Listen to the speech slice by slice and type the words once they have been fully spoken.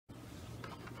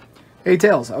Hey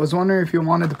Tails, I was wondering if you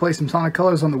wanted to play some Sonic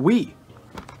Colors on the Wii.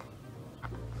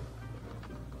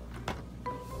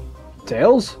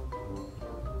 Tails?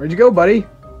 Where'd you go, buddy?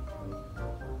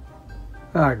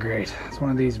 Ah, great. It's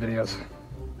one of these videos.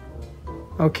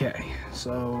 Okay,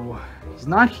 so he's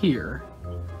not here.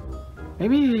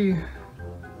 Maybe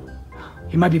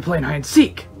he might be playing hide and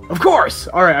seek. Of course!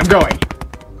 Alright, I'm going.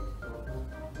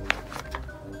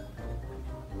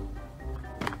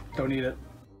 Don't need it.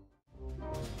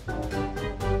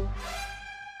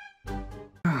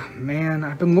 Oh, man,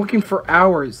 I've been looking for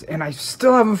hours and I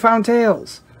still haven't found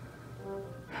Tails.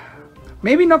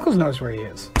 Maybe Knuckles knows where he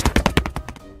is.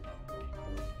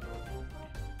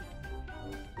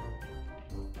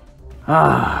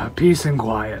 Ah, peace and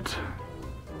quiet.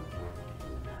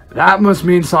 That must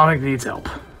mean Sonic needs help.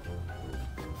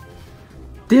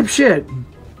 Dipshit!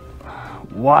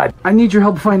 What? I need your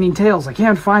help finding Tails. I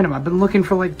can't find him. I've been looking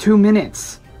for like 2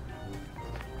 minutes.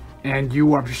 And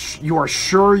you are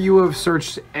sure you have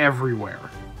searched everywhere?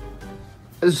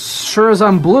 As sure as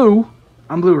I'm blue.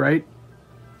 I'm blue, right?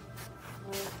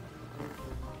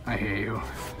 I hate you.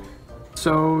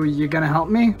 So, you gonna help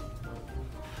me?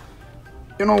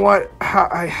 You know what?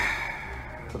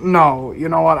 No, you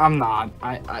know what? I'm not.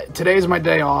 Today's my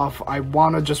day off. I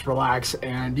want to just relax,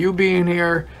 and you being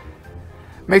here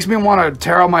makes me want to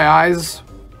tear out my eyes.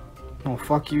 Oh,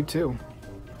 fuck you too.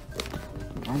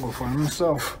 I'll go find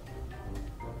myself.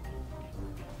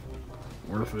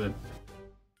 Worth it.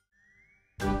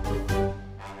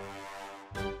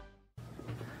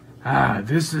 Ah,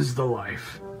 this is the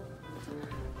life.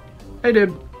 Hey,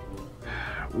 dude.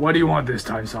 What do you want this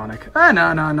time, Sonic?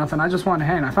 No, nothing. I just wanted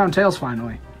to hang. I found Tails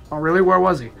finally. Oh, really? Where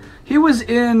was he? He was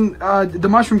in the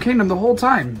Mushroom Kingdom the whole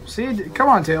time. See? Come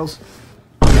on, Tails.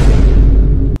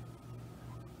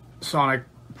 Sonic,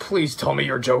 please tell me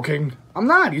you're joking. I'm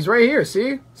not. He's right here.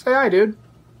 See? Say hi, dude.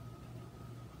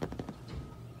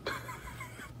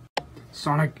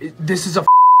 Sonic, this is a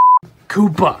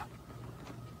Koopa.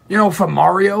 You know, from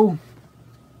Mario.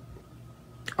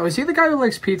 Oh, is he the guy who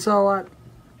likes pizza a lot?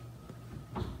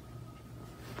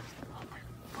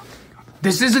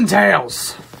 This isn't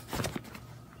Tails!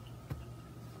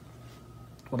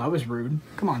 Well, that was rude.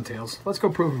 Come on, Tails. Let's go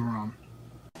prove him wrong.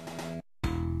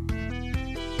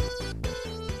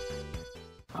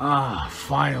 Ah,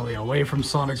 finally, away from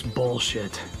Sonic's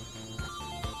bullshit.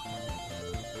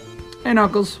 Hey,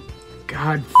 Knuckles.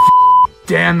 God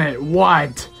damn it,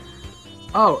 what?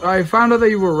 Oh, I found out that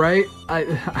you were right.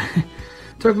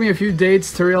 Took me a few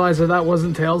dates to realize that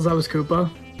wasn't Tails, that was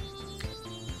Koopa.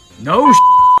 No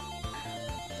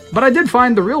But I did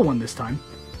find the real one this time.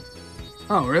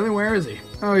 Oh, really? Where is he?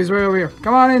 Oh, he's right over here.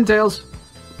 Come on in, Tails.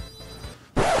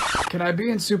 Can I be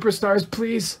in Superstars,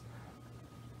 please?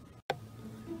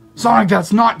 Sonic,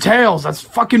 that's not Tails. That's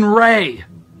fucking Ray.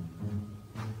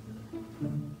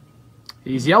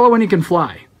 He's yellow when he can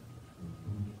fly.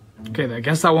 Okay, I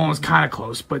guess that one was kind of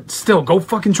close, but still, go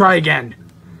fucking try again.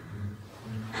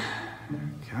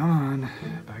 Come on.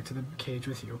 Back to the cage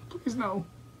with you. Please, no.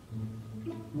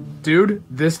 Dude,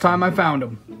 this time I found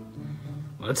him.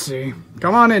 Let's see.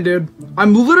 Come on in, dude.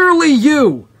 I'm literally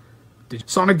you!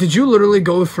 Sonic, did you literally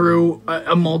go through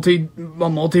a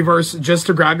multiverse just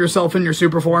to grab yourself in your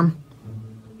super form?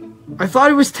 I thought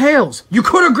it was Tails. You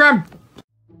could have grabbed...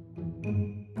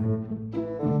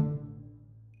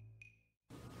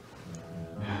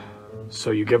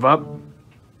 So you give up?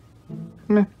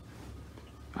 Meh.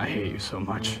 I hate you so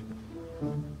much.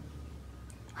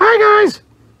 Hi, guys!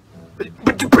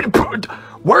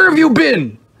 Where have you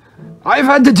been? I've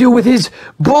had to deal with his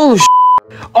bullshit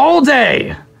all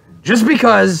day. Just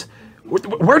because.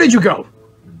 Where did you go?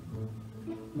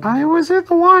 I was at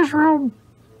the washroom.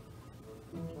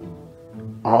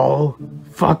 All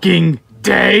fucking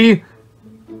day?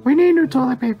 We need new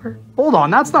toilet paper. Hold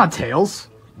on, that's not Tails.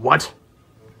 What?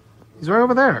 He's right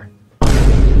over there.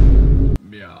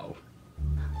 Meow.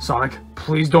 Sonic,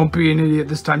 please don't be an idiot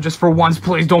this time. Just for once,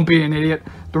 please don't be an idiot.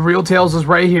 The real Tails is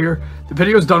right here. The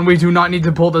video's done. We do not need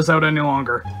to pull this out any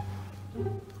longer.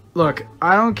 Look,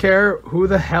 I don't care who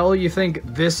the hell you think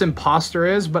this imposter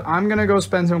is, but I'm gonna go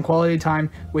spend some quality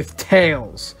time with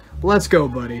Tails. Let's go,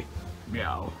 buddy.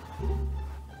 Meow.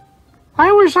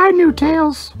 I wish I knew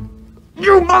Tails.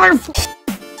 You motherfucker!